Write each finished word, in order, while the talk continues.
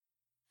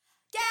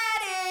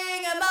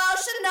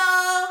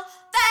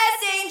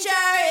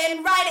major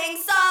in writing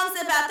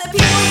songs about the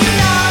people you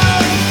know.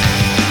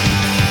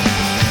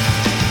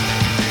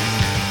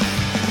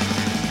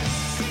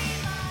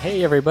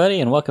 Hey everybody,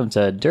 and welcome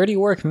to Dirty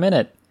Work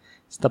Minute.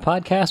 It's the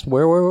podcast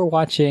where we're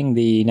watching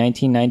the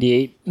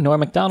 1998 Norm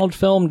Macdonald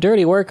film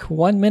Dirty Work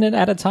 1 minute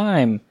at a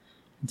time.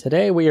 And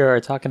today we are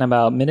talking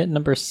about minute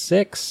number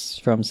 6,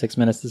 from 6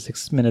 minutes to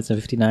 6 minutes and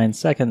 59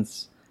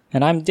 seconds.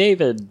 And I'm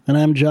David. And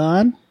I'm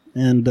John,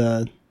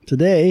 and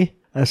today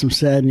I have some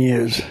sad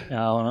news.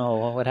 Oh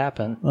no, what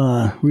happened?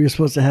 We were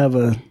supposed to have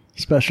a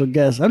special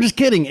guest. I'm just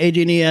kidding.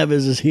 AJ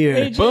Nieves is here.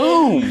 AJ.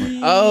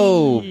 Boom!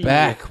 Oh,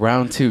 back.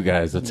 Round 2,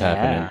 guys. What's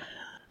happening?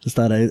 Just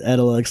thought I'd add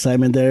a little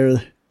excitement there,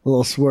 a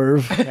little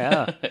swerve.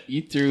 Yeah.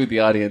 You threw the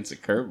audience a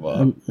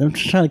curveball. I'm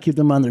just trying to keep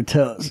them on their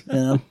toes, you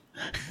know?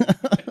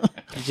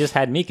 You just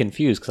had me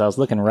confused because I was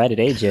looking right at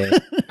AJ.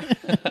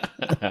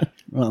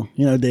 Well,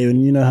 you know, David,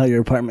 you know how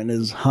your apartment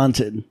is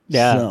haunted.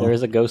 Yeah, so there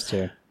is a ghost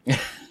here.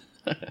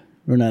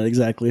 we're not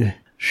exactly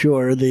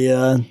sure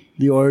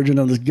the origin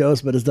of this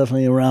ghost, but it's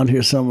definitely around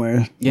here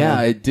somewhere. Yeah,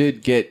 it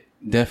did get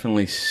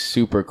definitely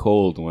super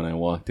cold when I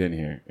walked in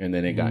here, and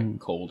then it got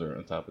colder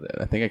on top of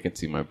that. I think I could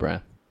see my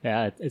breath.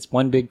 Yeah, it's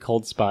one big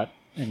cold spot,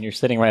 and you're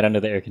sitting right under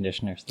the air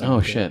conditioner. So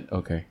Oh, shit.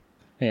 Okay.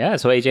 Yeah,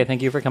 so AJ,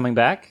 thank you for coming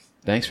back.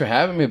 Thanks for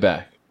having me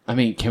back. I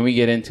mean, can we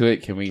get into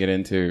it? Can we get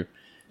into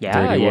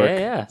dirty work?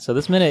 Yeah. So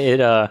this minute,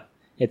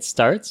 it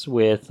starts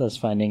with us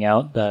finding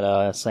out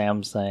that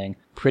Sam's saying,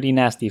 pretty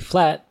nasty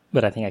flat,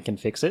 but I think I can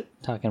fix it,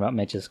 talking about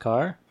Mitch's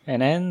car,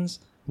 and ends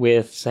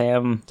with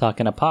Sam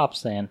talking to Pop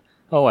saying,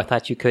 oh, I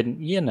thought you couldn't,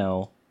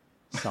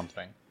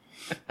 something.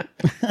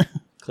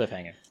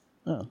 Cliffhanger.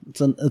 Oh,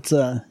 it's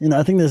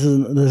I think this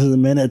is a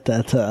minute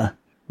that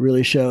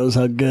really shows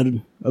how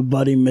good a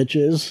buddy Mitch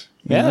is.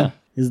 You Yeah. know?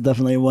 He's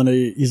definitely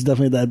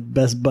that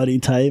best buddy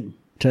type.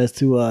 Tries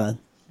to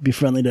be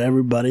friendly to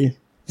everybody.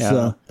 Yeah.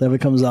 So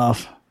that comes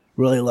off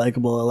really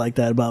likable. I like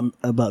that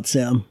about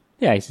Sam.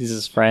 Yeah, he sees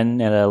his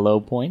friend at a low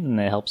point, and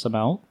it helps him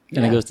out. And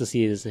he Yeah. goes to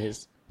see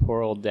his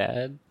poor old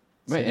dad.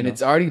 Right, and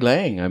it's Artie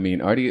Lang. I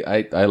mean,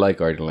 I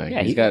like Artie Lang.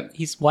 Yeah,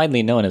 he's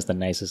widely known as the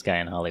nicest guy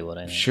in Hollywood,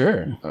 I think.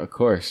 Sure, of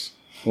course.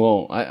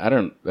 Well, I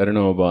don't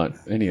know about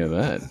any of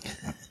that.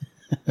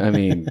 I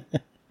mean,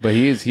 but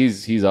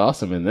he's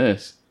awesome in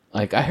this.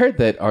 Like, I heard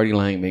that Artie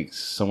Lang makes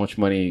so much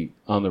money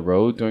on the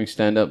road doing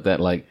stand-up that,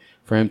 like,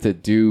 for him to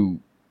do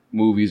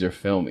movies or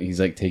film, he's,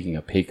 like, taking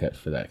a pay cut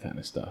for that kind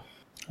of stuff.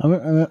 I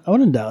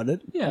wouldn't doubt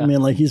it. Yeah. I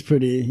mean, like he's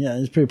pretty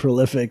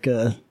prolific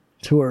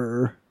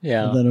tourer.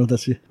 Yeah. I don't know if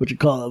that's what you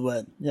call it,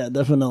 but yeah,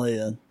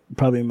 definitely.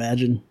 Probably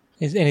imagine.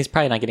 He's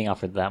probably not getting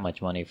offered that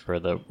much money for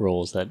the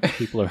roles that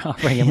people are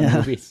offering him in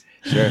movies.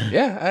 Sure.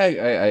 Yeah,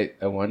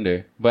 I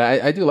wonder.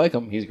 But I do like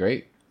him. He's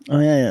great. Oh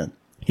yeah.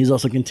 He's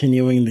also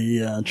continuing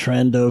the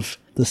trend of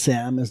the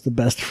Sam as the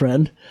best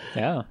friend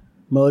Yeah.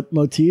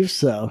 motif.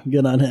 So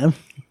good on him.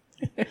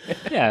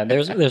 Yeah,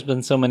 there's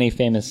been so many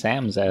famous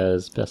Sams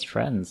as best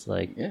friends.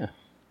 Like,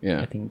 Yeah.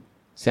 I think,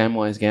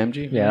 Samwise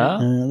Gamgee. yeah.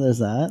 There's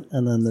that,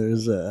 and then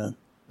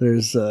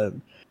there's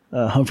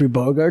Humphrey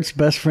Bogart's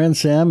best friend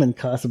Sam in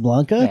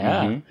Casablanca.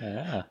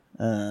 Yeah.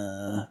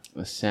 Yeah.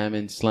 The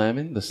salmon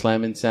slamming, the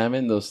slamming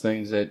salmon, those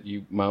things that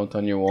you mount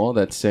on your wall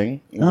that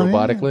sing yeah.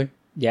 robotically.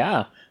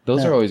 Yeah.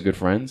 Those are always good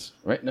friends,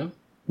 right? No?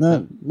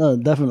 No,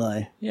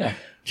 definitely Yeah.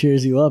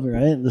 cheers you up,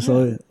 right? This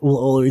will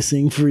always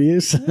sing for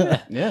you. So.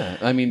 Yeah.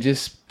 I mean,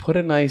 just put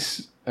a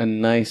nice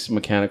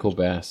mechanical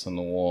bass on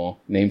the wall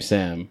named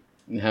Sam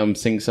and have him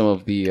sing some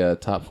of the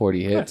top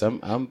 40 hits.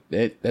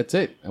 That's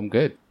it. I'm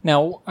good.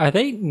 Now, are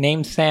they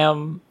named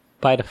Sam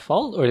by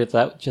default, or is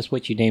that just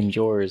what you named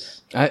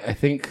yours? I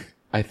think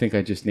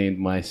I just named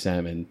my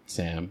salmon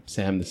Sam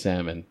the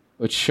Salmon,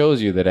 which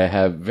shows you that I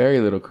have very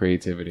little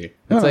creativity.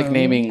 It's like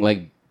naming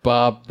like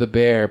Bob the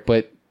Bear,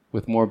 but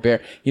with more bear.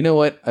 You know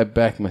what? I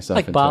backed myself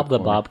Like into Bob a the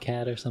corner.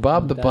 Bobcat or something?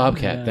 Bob like the that?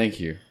 Bobcat. Yeah. Thank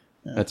you.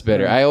 That's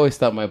better. I always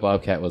thought my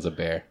Bobcat was a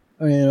bear.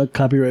 Or,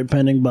 copyright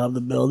pending Bob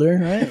the Builder,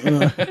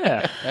 right?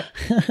 Yeah.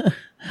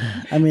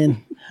 I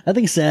mean, I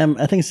think Sam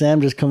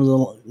just comes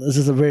along. This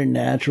is a very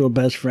natural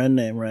best friend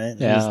name, right?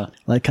 Yeah. It's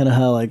like kind of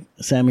how like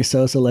Sammy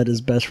Sosa let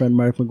his best friend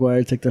Mark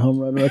McGuire take the home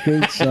run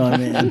record. So I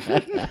mean,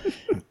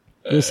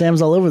 there's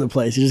Sam's all over the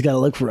place. You just got to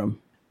look for him,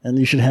 and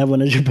you should have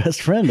one as your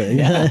best friend. Eh?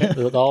 Yeah.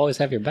 They'll always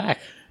have your back.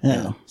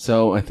 Yeah.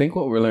 So I think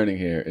what we're learning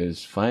here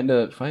is find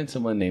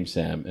someone named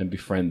Sam and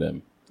befriend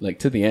them, like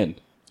to the end.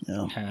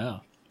 Yeah.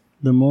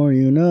 The more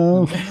you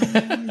know.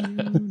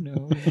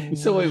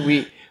 So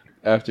we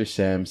after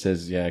Sam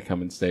says, "Yeah,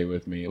 come and stay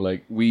with me,"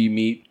 like we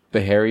meet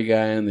the hairy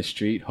guy on the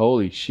street.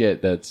 Holy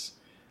shit, that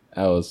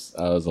was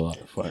a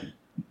lot of fun.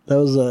 That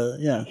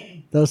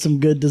was some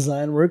good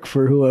design work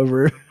for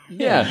whoever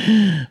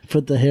Yeah.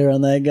 put the hair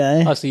on that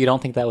guy. Oh, so you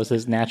don't think that was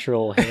his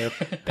natural hair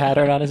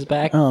pattern on his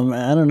back? Man,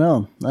 I don't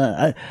know.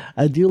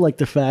 I do like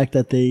the fact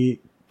that they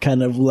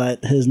kind of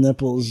let his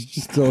nipples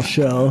still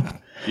show.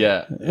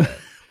 Yeah.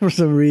 For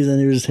some reason,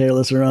 he was just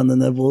hairless around the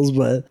nipples,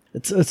 but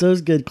it's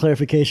always good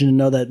clarification to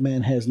know that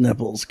man has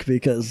nipples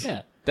because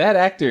Yeah. That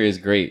actor is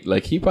great.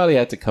 Like, he probably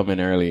had to come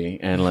in early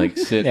and, like,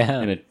 sit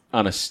Yeah. in a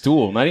on a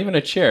stool, not even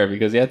a chair,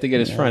 because he had to get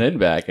his front end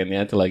back, and they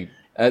had to like.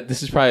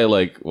 This is probably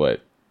like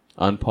what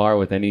on par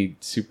with any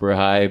super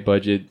high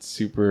budget,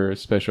 super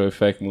special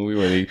effect movie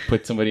where they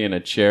put somebody in a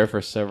chair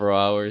for several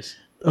hours.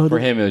 Oh, for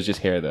him, it was just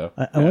hair though.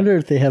 I wonder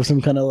if they have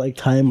some kind of like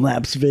time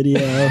lapse video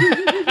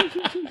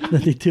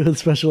that they do with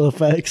special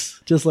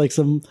effects, just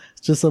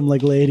some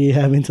like lady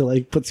having to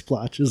like put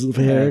splotches of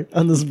hair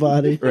on this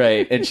body.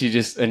 Right, and she's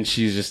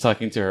just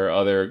talking to her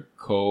other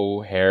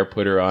co-hair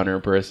putter on her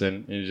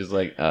person, and just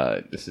like,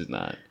 this is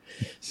not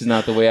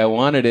the way I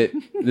wanted it.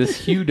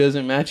 This hue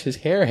doesn't match his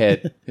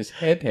his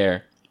head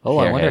hair. Oh,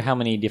 I wonder Hairhead. how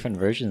many different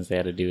versions they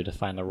had to do to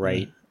find the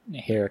right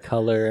hair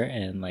color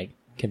and like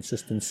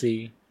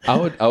consistency. I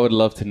would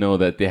love to know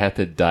that they had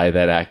to dye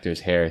that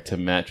actor's hair to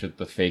match with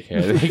the fake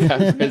hair they got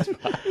for his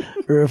body.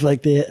 Or if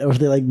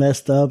they like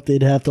messed up,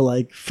 they'd have to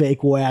like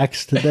fake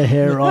wax the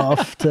hair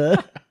off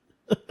to.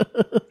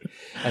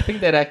 I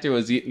think that actor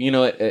was,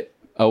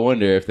 I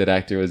wonder if that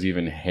actor was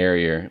even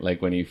hairier,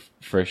 like when he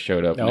first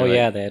showed up. Oh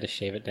yeah, they had to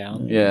shave it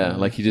down. Yeah,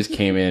 like he just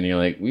came in and you're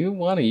like, we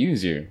want to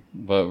use you,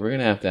 but we're going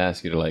to have to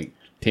ask you to like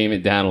tame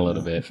it down a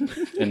little bit.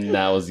 And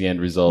that was the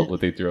end result,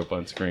 what they threw up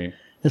on screen.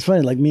 It's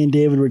funny, like me and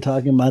David were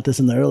talking about this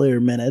in the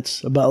earlier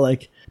minutes about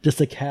like just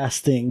the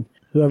casting.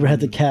 Whoever had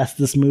to cast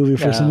this movie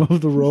for some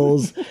of the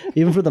roles,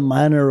 even for the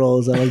minor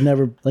roles, I like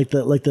never like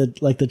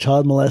the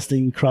child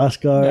molesting cross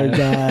guard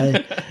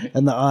guy,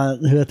 and the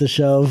aunt who had to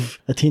shove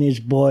a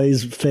teenage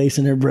boy's face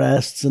in her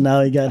breasts, and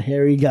now he got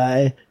hairy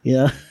guy.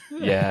 Yeah,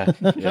 Yeah.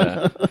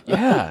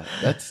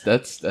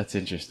 That's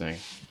interesting.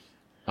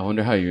 I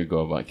wonder how you would go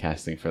about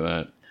casting for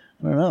that.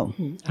 I don't know.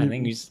 I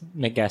think you just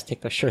make guys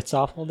take their shirts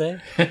off all day.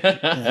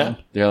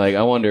 They're like,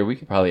 I wonder, we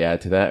could probably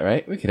add to that,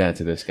 right? We could add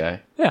to this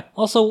guy. Yeah.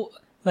 Also,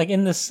 like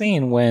in this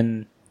scene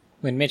when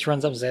Mitch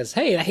runs up and says,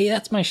 "Hey,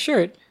 that's my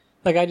shirt,"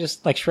 the guy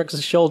just like shrugs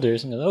his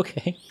shoulders and goes,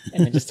 "Okay,"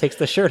 and then just takes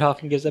the shirt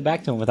off and gives it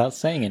back to him without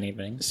saying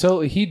anything.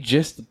 So he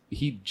just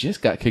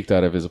got kicked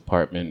out of his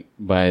apartment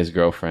by his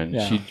girlfriend.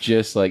 Yeah. She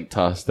just like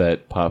tossed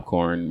that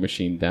popcorn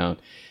machine down.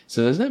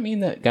 So does that mean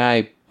that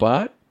guy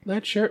bought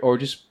that shirt or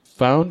just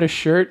found a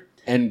shirt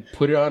and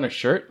put it on a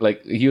shirt?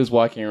 Like he was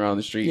walking around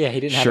the street, Yeah,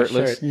 he didn't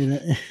shirtless have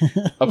a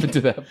shirt. up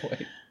until that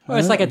point. Well,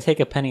 it's like a take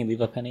a penny,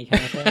 leave a penny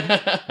kind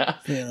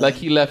of thing. Like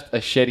he left a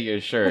shittier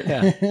shirt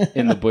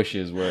in the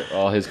bushes where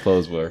all his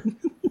clothes were.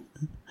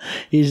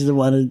 He just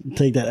wanted to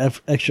take that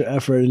extra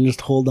effort and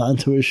just hold on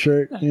to his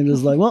shirt. And you're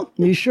just like, well,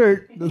 new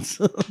shirt.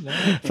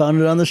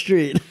 Found it on the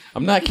street.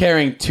 I'm not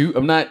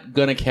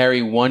gonna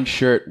carry one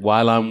shirt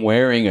while I'm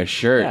wearing a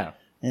shirt. Yeah.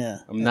 Yeah.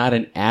 I'm not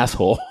an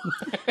asshole.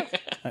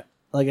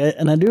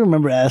 I do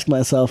remember asking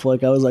myself,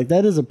 like, I was like,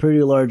 that is a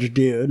pretty large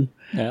dude,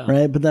 Yeah.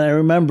 right? But then I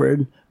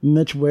remembered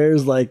Mitch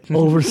wears like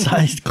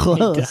oversized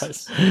clothes.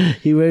 does.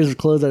 He wears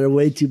clothes that are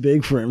way too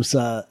big for him. So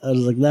I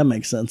was like, that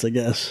makes sense, I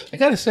guess. I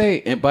gotta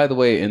say, and by the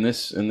way, in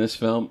this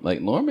film, like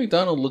Norm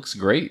Macdonald looks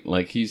great.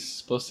 Like he's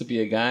supposed to be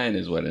a guy in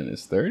his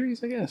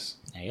 30s, I guess.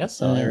 I guess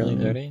so, early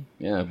 30.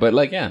 Yeah, but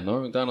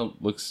Norm Macdonald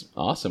looks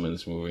awesome in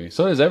this movie.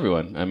 So does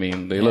everyone. I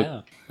mean, they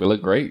Yeah.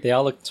 look great. They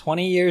all look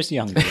 20 years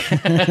younger.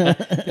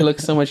 They look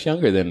so much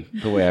younger than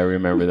the way I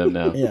remember them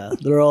now. Yeah,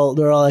 they're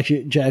all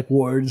actually Jack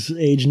Ward's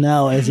age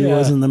now as he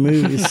was in the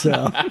movies.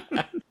 So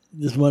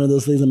just one of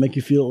those things that make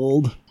you feel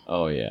old.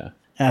 Oh yeah.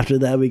 After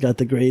that, we got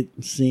the great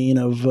scene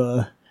of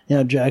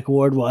Jack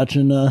Ward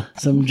watching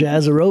some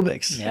jazz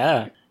aerobics.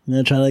 Yeah.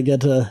 Trying to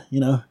get to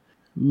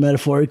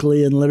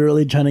metaphorically and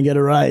literally trying to get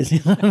a rise. You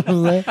know what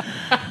I'm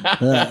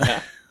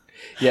saying?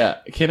 Yeah,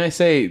 can I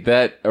say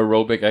that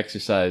aerobic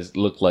exercise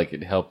looked like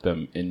it helped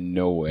them in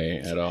no way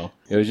at all?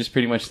 It was just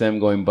pretty much them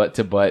going butt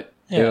to butt.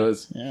 Yeah. It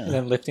was, And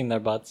then lifting their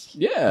butts.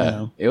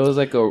 yeah. It was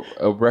like a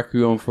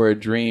requiem for a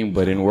dream,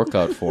 but in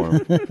workout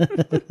form.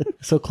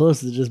 So close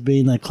to just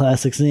being that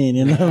classic scene.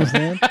 You know what I'm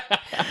saying?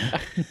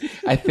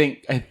 I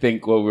think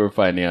what we were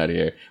finding out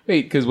here.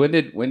 Wait, because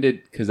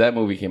because that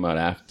movie came out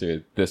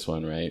after this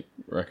one, right?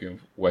 Requiem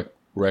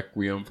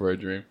for a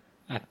Dream.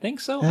 I think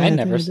so. Yeah, I I think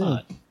never I saw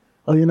did. it.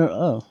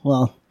 Oh,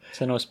 well,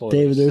 So no spoilers.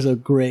 David, there's a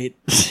great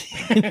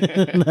scene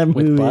in that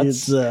movie.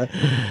 butts?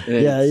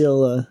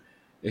 You'll.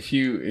 If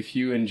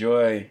you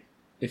enjoy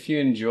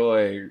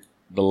the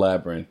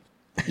Labyrinth,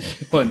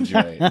 you'll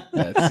enjoy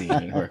that scene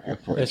in Requiem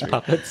for a There's Dream.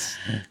 puppets.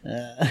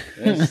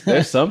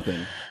 There's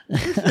something.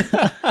 There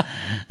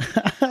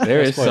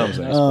is spoilers,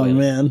 something. no Oh spoilers.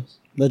 man,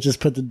 let's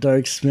just put the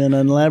dark spin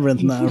on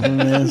Labyrinth now for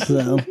me.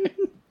 So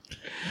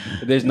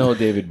There's no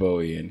David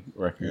Bowie in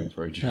Requiem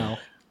for a Dream. No.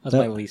 That's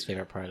my least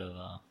favorite part of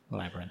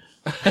Labyrinth.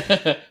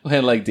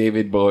 And like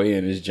David Bowie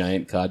and his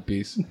giant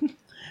codpiece.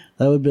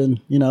 that would have been,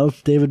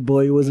 if David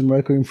Bowie was in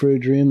Requiem for a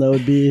Dream, that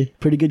would be a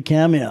pretty good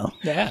cameo.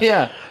 Yeah.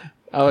 Yeah,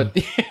 I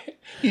would.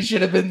 He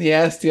should have been the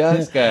ass to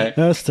ass guy.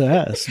 Ass to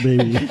ass,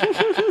 baby.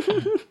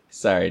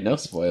 Sorry, no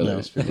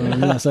spoilers for David.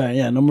 No, sorry,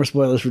 no more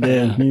spoilers for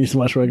Dan. You need to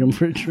watch Requiem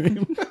for a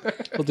Dream.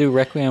 We'll do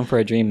Requiem for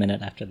a Dream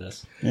minute after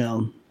this.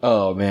 Yeah.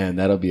 Oh man,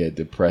 that'll be a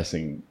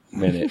depressing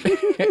minute.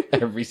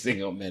 Every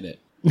single minute.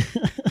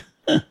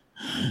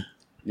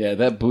 Yeah,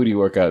 that booty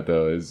workout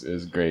though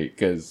is great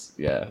because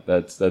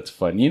that's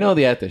fun. You know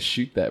they had to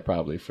shoot that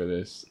probably for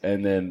this,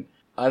 and then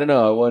I don't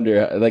know. I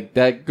wonder like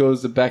that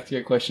goes back to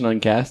your question on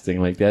casting.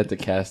 Like they had to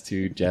cast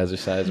to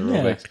jazzercise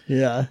aerobics,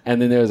 Yeah.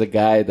 and then there was a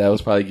guy that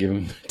was probably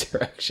giving the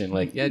direction.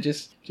 Like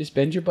just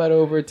bend your butt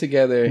over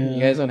together. Yeah. You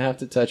guys don't have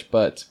to touch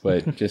butts,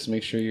 but just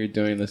make sure you're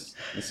doing the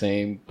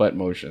same butt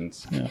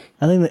motions. Yeah.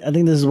 I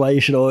think this is why you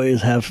should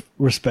always have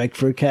respect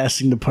for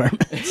casting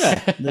departments.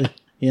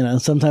 You know,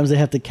 sometimes they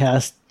have to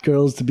cast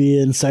girls to be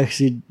in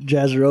sexy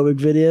jazz aerobic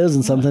videos,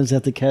 and sometimes they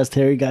have to cast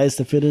hairy guys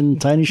to fit in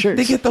tiny shirts.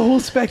 They get the whole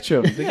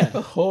spectrum. They get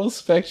the whole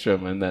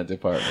spectrum in that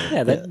department.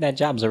 Yeah, that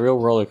job's a real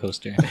roller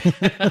coaster.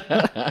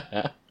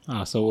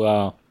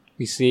 So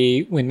we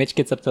see when Mitch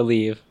gets up to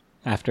leave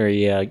after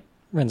he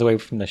runs away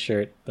from the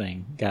shirt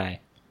thing guy.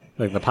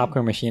 Like the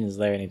popcorn machine is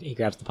there, and he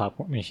grabs the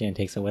popcorn machine and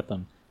takes it with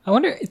him. I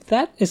wonder if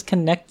that is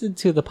connected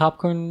to the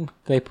popcorn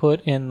they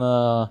put in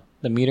the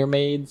meter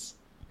maid's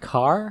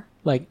car,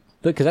 like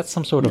because that's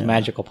some sort of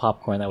magical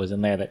popcorn that was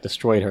in there that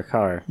destroyed her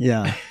car.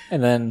 Yeah.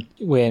 And then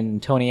when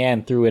Tony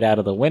Ann threw it out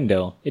of the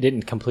window, it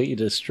didn't completely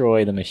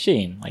destroy the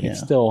machine. Like it's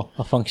still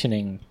a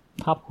functioning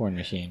popcorn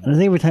machine. And I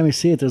think every time you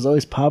see it, there's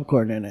always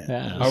popcorn in it.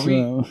 Yeah.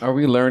 Are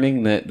we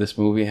learning that this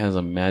movie has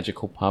a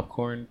magical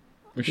popcorn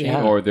machine,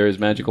 Yeah. or there's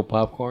magical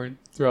popcorn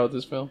throughout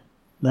this film?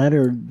 That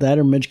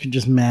or Mitch could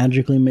just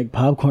magically make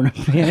popcorn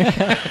appear.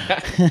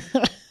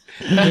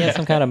 He has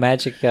some kind of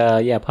magic,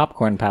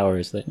 popcorn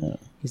powers that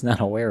he's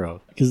not aware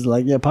of. Because,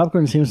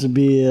 popcorn seems to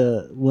be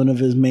one of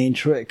his main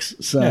tricks.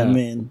 So, I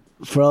mean,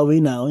 for all we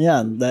know,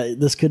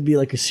 this could be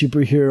like a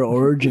superhero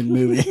origin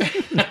movie.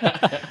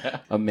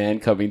 A man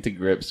coming to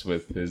grips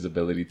with his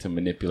ability to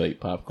manipulate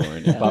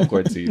popcorn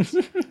seeds.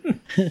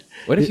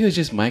 What if he was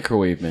just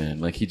microwave man?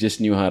 Like he just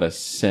knew how to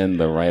send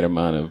the right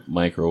amount of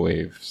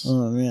microwaves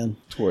Oh, man.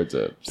 towards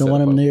a. Don't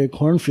want him setup. near a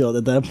cornfield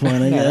at that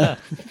point, I guess.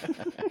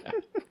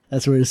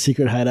 That's where his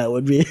secret hideout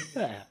would be.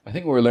 I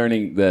think we're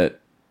learning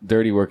that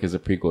Dirty Work is a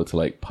prequel to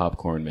like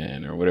Popcorn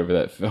Man or whatever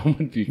that film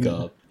would be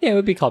called. Yeah, it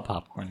would be called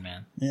Popcorn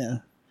Man. Yeah.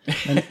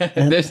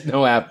 There's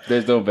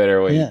no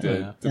better way Yeah.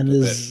 to And put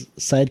his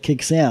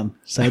sidekick Sam.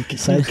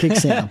 Sidekick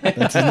Sam.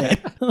 That's his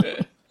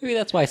name. Maybe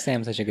that's why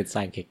Sam's such a good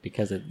sidekick,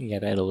 because you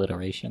had that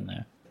alliteration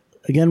there.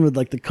 Again, with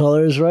like the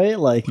colors, right?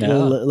 Like, Yeah.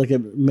 look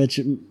at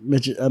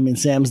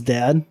Sam's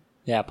dad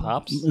Yeah,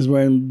 Pops. is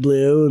wearing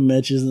blue and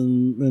Mitch is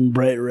in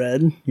bright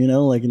red. You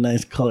know, like a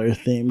nice color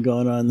theme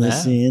going on in this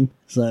Yeah. scene.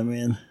 So I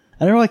mean,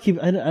 I don't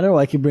know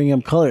why I keep bringing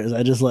up colors.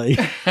 I just like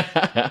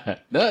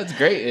No, it's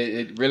great.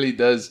 It really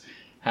does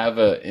have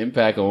an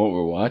impact on what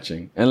we're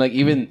watching. And like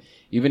even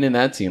in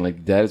that scene,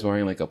 like dad is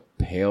wearing like a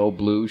pale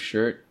blue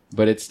shirt,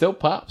 but it still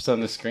pops on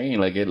the screen.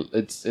 Like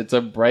it's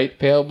a bright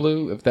pale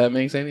blue, if that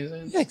makes any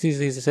sense. Yeah, 'cause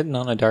he's sitting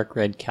on a dark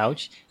red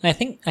couch, and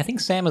I think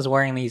Sam is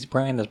wearing this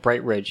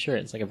bright red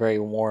shirt. It's like a very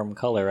warm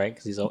color, right?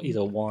 Because he's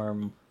a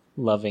warm,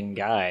 loving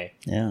guy.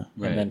 yeah.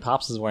 Right. And then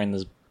Pops is wearing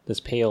this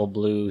pale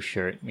blue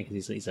shirt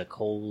because he's a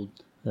cold,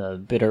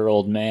 bitter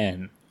old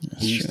man.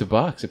 He used to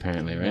box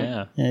apparently, right?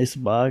 Yeah. Yeah, he's a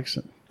box.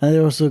 And it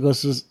also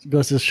goes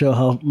to show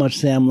how much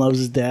Sam loves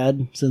his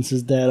dad, since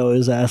his dad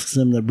always asks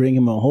him to bring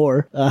him a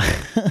whore.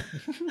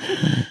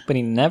 But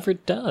he never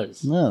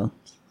does. No.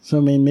 So,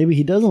 I mean, maybe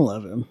he doesn't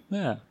love him.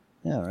 Yeah.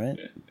 Yeah, right?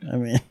 I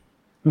mean,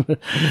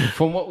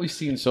 From what we've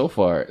seen so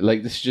far,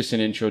 like this is just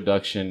an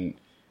introduction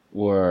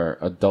where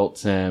adult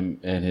Sam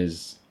and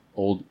his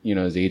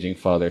his aging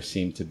father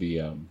seem to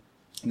be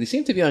they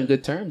seem to be on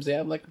good terms. They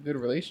have like a good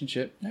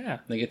relationship. Yeah.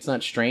 Like it's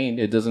not strained.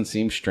 It doesn't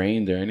seem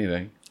strained or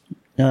anything.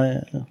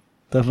 yeah.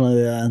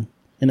 Definitely,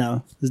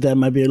 his dad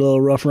might be a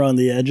little rough around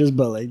the edges,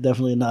 but like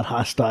definitely not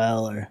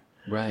hostile or,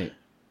 Right.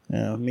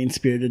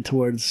 mean-spirited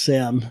towards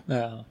Sam.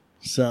 Yeah.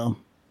 So,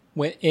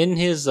 When in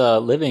his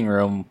living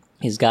room,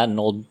 he's got an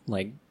old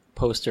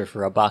poster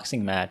for a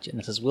boxing match, and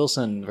it says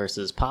Wilson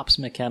versus Pops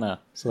McKenna.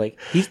 So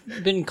he's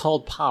been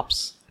called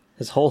Pops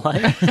his whole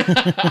life.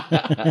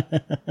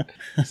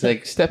 It's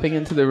like stepping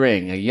into the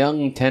ring, a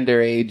young,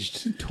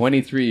 tender-aged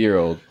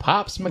 23-year-old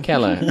Pops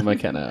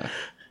McKenna.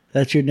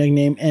 that's your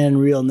nickname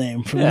and real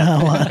name from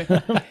now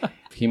on.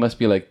 He must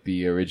be like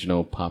the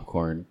original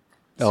popcorn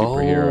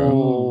superhero.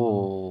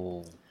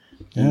 Oh.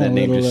 And Yeah, that a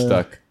name little, just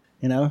stuck.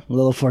 A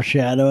little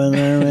foreshadowing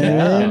there,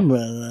 maybe.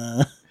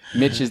 But,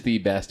 Mitch is the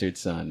bastard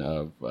son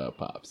of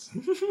Pops.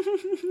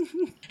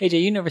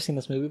 AJ, you never seen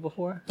this movie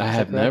before? I Is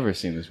have that correct? never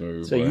seen this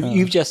movie So before.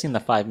 you've just seen the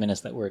 5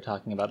 minutes that we're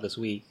talking about this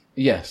week,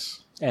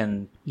 Yes.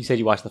 and you said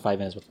you watched the 5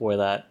 minutes before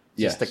that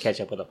just to Yes.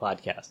 catch up with the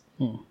podcast.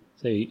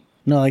 So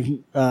no, I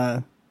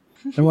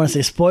don't want to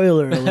say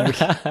spoiler alert,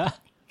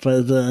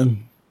 but,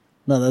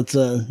 no, that's,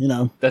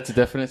 That's a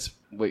definite...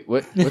 Wait,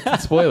 what? What's the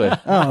spoiler?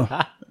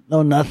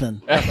 no,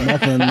 nothing.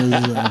 Nothing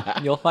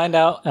is, you'll find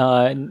out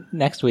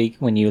next week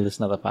when you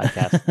listen to the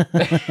podcast.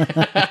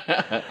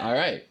 All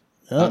right.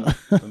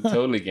 I'm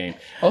totally game.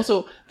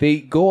 Also, they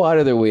go out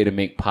of their way to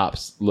make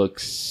Pops look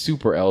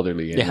super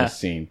elderly in Yeah. this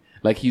scene.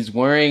 Like he's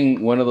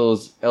wearing one of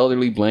those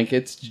elderly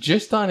blankets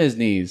just on his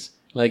knees,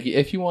 Like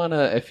if you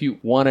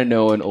wanna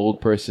know an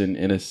old person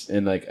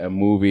in like a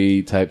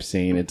movie type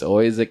scene, it's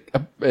always like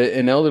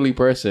an elderly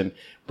person,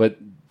 but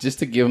just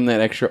to give him that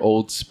extra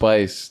old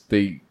spice,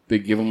 they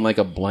give him like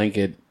a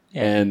blanket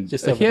and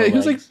just over the he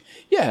was like, legs.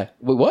 yeah,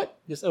 wait, what?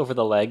 Just over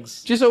the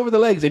legs. Just over the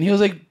legs, and he was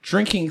like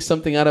drinking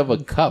something out of a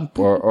cup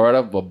or out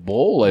of a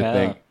bowl, I Yeah.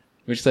 think.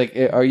 Which, like,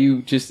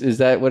 is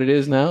that what it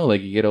is now?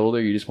 Like, you get older,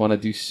 you just want to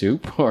do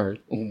soup? Or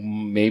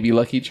maybe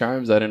Lucky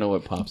Charms? I don't know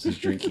what Pops is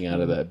drinking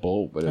out of that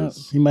bowl, but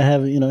it's... He might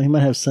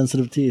have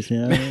sensitive teeth.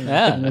 Yeah,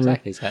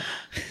 exactly. He's got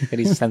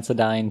his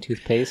Sensodyne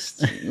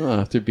toothpaste. Well,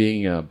 after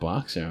being a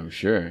boxer, I'm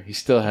sure. He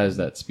still has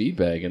that speed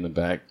bag in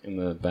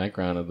the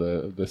background of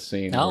the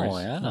scene. Oh,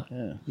 where he's-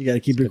 yeah. You got to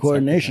keep your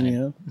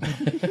coordination.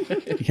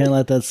 Sensodyne. You can't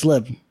let that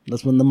slip.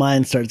 That's when the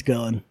mind starts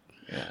going.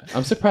 Yeah.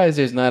 I'm surprised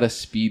there's not a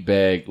speed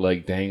bag,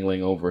 like,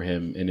 dangling over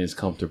him in his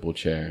comfortable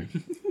chair.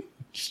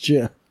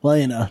 Sure.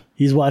 Well,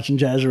 he's watching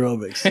jazz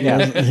aerobics.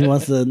 He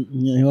wants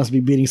to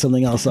be beating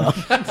something else off.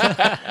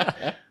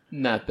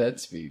 Not that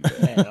speed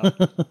bag.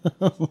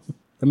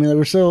 I mean,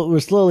 we're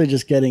slowly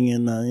just getting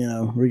in.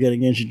 We're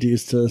getting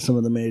introduced to some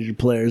of the major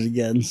players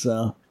again.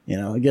 So,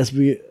 I guess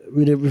we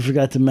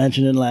forgot to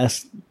mention it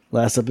last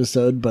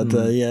episode, but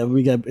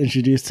we got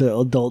introduced to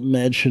adult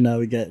Mitch, and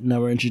now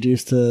we're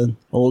introduced to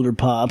older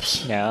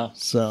Pops. Yeah.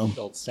 So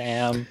Old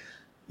Sam.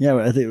 yeah,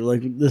 I think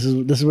like this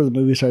is where the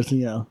movie starts,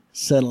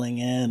 settling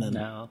in, and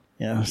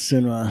No.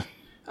 soon.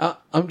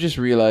 I'm just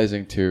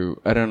realizing too.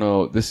 I don't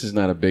know. This is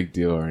not a big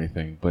deal or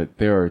anything, but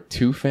there are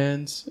 2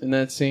 fans in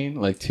that scene,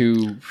 like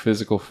 2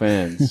 physical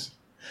fans.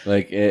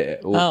 Like,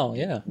 Oh,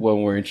 yeah.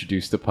 when we're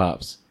introduced to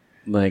Pops,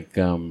 like,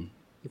 He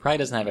probably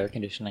doesn't have air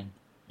conditioning.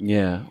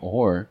 yeah,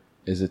 or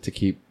is it to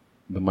keep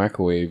the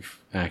microwave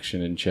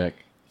action in check?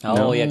 Oh,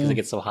 No? yeah, because it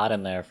gets so hot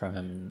in there from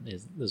him.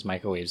 Those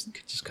microwaves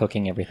just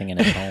cooking everything in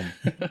his home.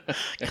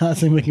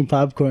 Constantly making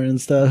popcorn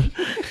and stuff.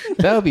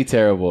 That would be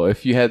terrible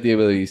if you had the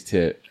ability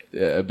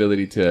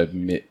to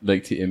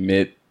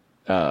emit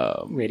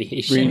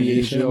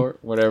Radiation. or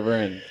whatever,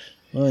 and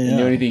Oh the yeah,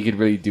 only thing you could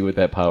really do with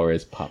that power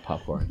is pop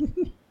popcorn.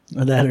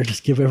 or that, or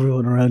just give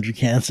everyone around you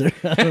cancer.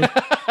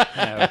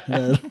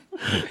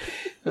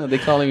 No, they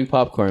calling me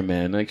Popcorn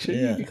Man. Like, should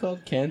Yeah. you be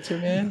called Cancer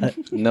Man?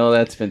 No,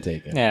 that's been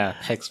taken. Yeah,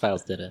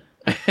 X-Files did it.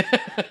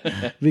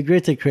 It'd be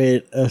great to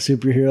create a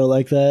superhero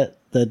like that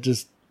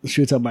just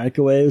shoots out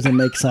microwaves and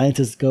make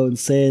scientists go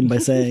insane by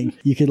saying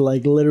you could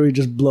like literally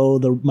just blow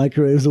the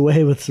microwaves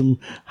away with some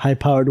high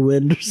powered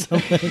wind or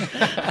something.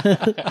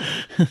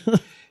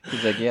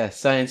 He's like, yeah,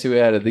 science who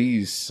out of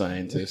these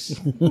scientists.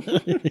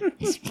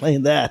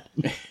 Explain that.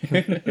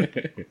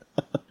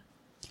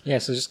 Yeah,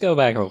 so just go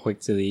back real quick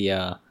to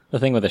the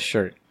thing with the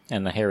shirt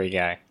and the hairy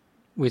guy.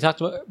 We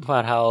talked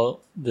about how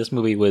this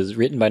movie was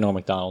written by Norm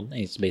Macdonald, and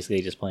he's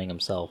basically just playing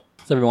himself.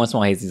 So every once in a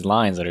while, he has these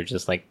lines that are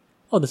just like,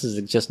 "Oh, this is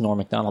just Norm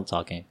Macdonald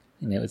talking."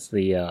 And it's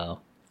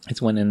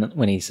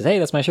when he says, "Hey,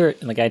 that's my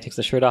shirt," and the guy takes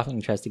the shirt off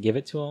and tries to give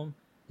it to him.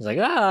 He's like,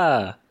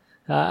 I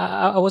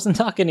wasn't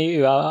talking to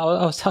you.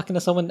 I was talking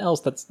to someone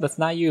else. That's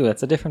not you.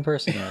 That's a different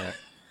person."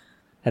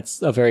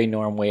 That's a very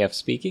Norm way of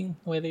speaking,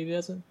 the way that he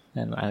does it.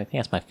 And I think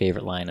that's my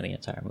favorite line of the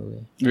entire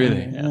movie.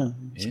 Really? Yeah,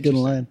 it's a good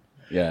line.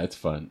 Yeah, it's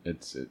fun.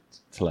 It's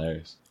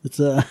hilarious. It's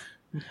well,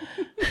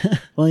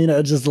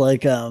 it's just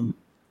like I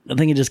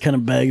think it just kind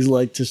of begs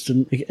like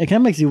it kind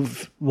of makes you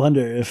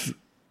wonder if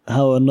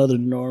how another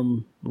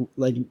Norm,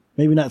 like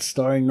maybe not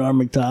starring Norm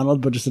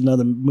Macdonald, but just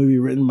another movie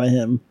written by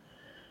him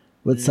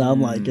would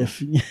sound like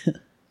if.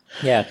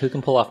 Yeah, who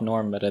can pull off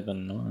Norm better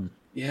than Norm?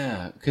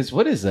 Yeah, because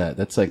what is that?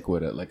 That's like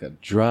like a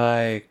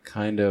dry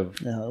kind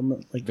of.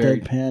 Like Very-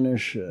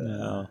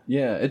 deadpanish.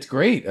 Yeah, it's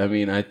great. I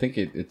mean, I think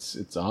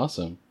it's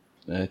awesome.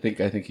 I think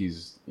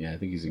he's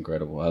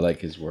incredible. I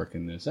like his work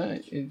in this.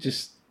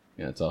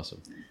 It's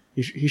awesome.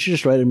 He should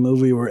just write a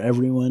movie where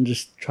everyone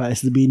just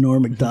tries to be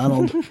Norm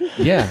Macdonald.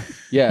 Yeah.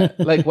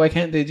 Like, why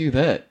can't they do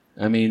that?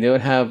 I mean, they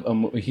would have.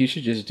 He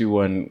should just do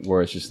one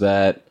where it's just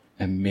that,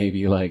 and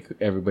maybe like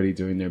everybody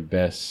doing their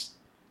best.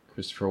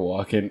 Christopher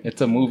Walken.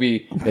 It's a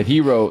movie that he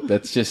wrote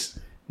that's just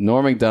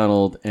Norm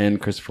Macdonald and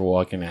Christopher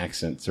Walken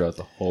accents throughout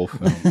the whole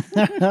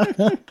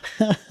film.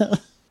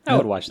 I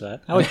would watch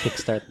that. I would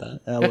kickstart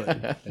that. I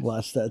would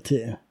watch that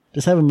too.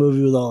 Just have a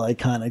movie with all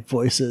iconic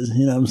voices.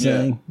 You know what I'm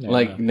saying?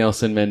 Like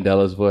Nelson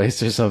Mandela's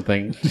voice or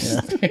something.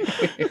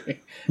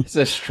 It's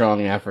a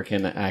strong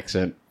African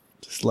accent.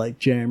 Just like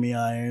Jeremy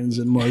Irons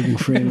and Morgan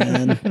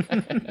Freeman.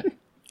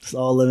 Just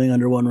all living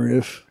under one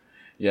roof.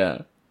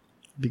 Yeah.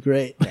 Be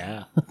great.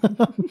 Yeah.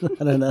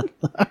 I don't know.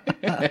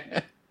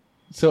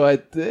 So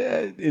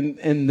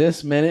in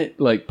this minute,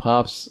 like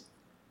Pops,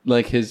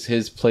 like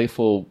his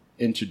playful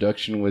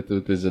introduction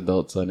with his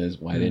adult son is,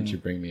 "Why didn't you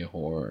bring me a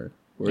whore?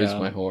 Where's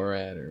my whore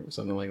at?" or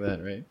something like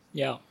that, right?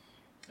 Yeah.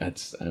 I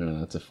don't know.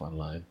 That's a fun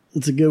line.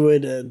 It's a good way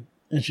to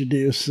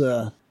introduce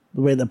the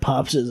way that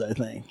Pops is, I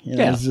think.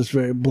 Yeah. It's just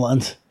very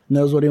blunt.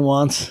 Knows what he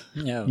wants.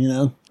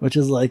 Yeah. Which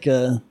is like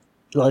I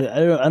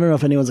don't know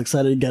if anyone's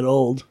excited to get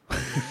old.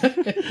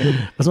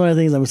 That's one of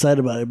the things I'm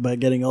excited about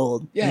getting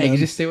old. Yeah, you can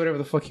just say whatever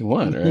the fuck you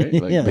want, right?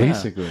 Like Yeah.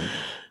 basically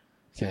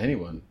to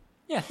anyone.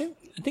 Yeah,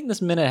 I think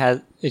this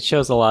minute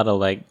shows a lot of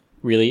like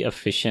really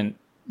efficient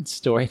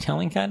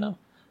storytelling, kind of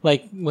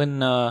like when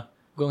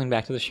going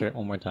back to the shirt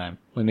one more time.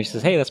 When Mitch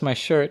says, "Hey, that's my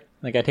shirt,"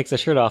 the guy takes the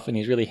shirt off and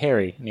he's really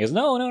hairy, and he goes,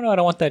 "No, I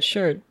don't want that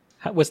shirt."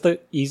 What's the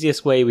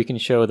easiest way we can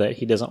show that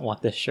he doesn't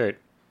want this shirt?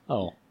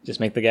 Oh, just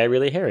make the guy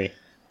really hairy.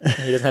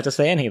 He doesn't have to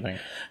say anything.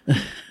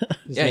 Just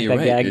Yeah, make you're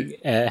that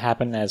right. gag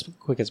happen as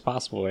quick as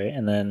possible, right?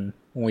 And then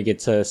when we get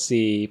to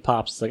see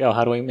Pops, it's like, oh,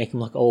 how do we make him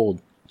look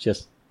old?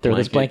 Just throw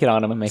this blanket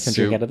on him and make him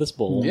drink Soup. out of this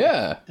bowl.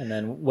 Yeah. And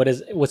then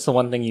what's the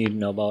one thing you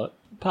know about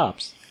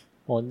Pops?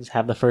 Well, just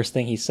have the first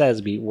thing he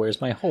says be,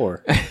 "Where's my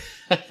whore?"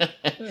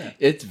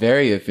 It's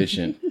very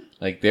efficient.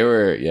 Like they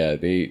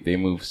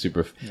move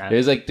super.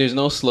 There's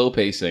no slow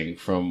pacing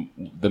from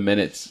the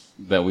minutes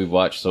that we've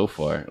watched so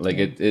far.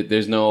 Like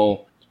there's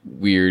no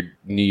weird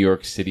New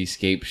York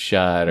cityscape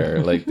shot,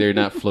 or like they're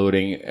not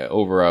floating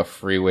over a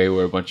freeway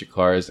where a bunch of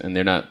cars, and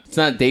it's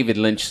not David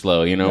Lynch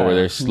slow, where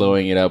they're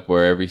slowing it up,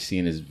 where every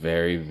scene is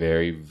very,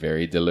 very,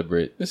 very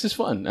deliberate. This is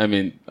fun. I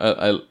mean,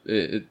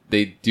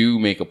 they do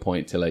make a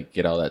point to like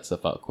get all that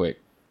stuff out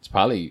quick. It's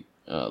probably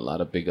a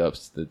lot of big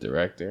ups to the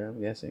director, I'm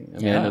guessing. I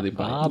mean, I know they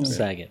probably Bob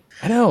Saget.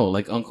 I know,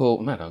 like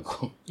not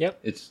Uncle. Yep.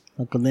 It's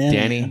Uncle Danny.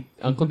 Danny.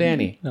 Uncle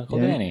Danny. Uncle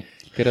Danny.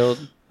 Good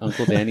old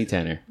Uncle Danny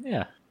Tanner.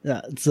 Yeah.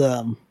 Yeah, it's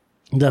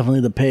definitely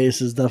the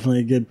pace is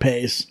definitely a good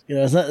pace.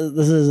 It's not.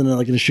 This isn't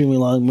like an extremely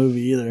long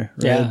movie either,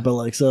 right? Yeah. But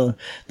like, so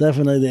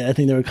definitely, I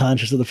think they were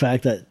conscious of the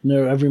fact that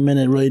every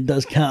minute really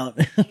does count,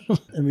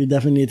 and we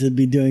definitely need to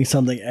be doing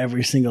something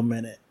every single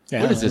minute.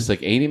 Yeah. What is this,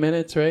 like 80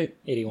 minutes, right?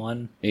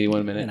 81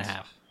 81 minutes. and a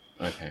half.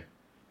 Okay.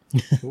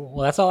 Cool.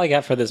 Well, that's all I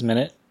got for this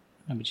minute.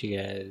 How about you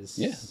guys?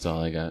 Yeah, that's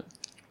all I got.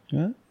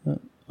 Yeah,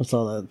 that's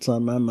all that's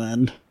on my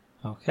mind.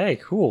 Okay,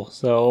 cool.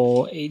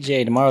 So,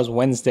 AJ, tomorrow's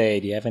Wednesday.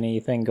 Do you have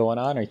anything going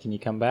on, or can you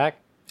come back?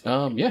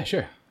 Yeah,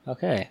 sure.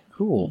 Okay,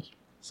 cool.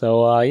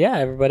 So, yeah,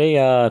 everybody,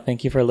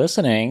 thank you for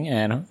listening,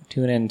 and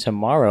tune in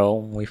tomorrow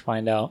when we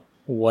find out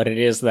what it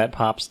is that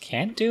Pops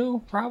can't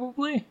do,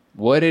 probably.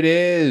 What it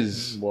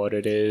is. What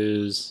it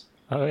is.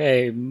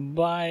 Okay,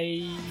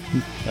 bye.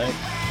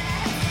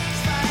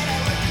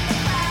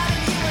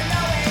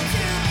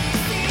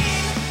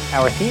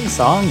 Our theme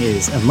song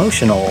is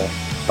Emotional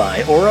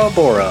by Ora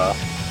Bora.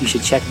 You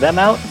should check them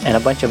out and a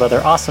bunch of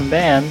other awesome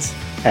bands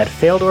at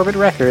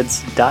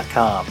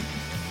failedorbitrecords.com.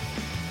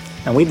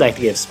 And we'd like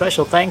to give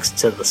special thanks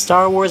to the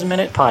Star Wars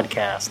Minute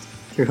podcast,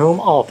 through whom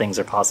all things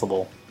are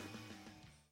possible.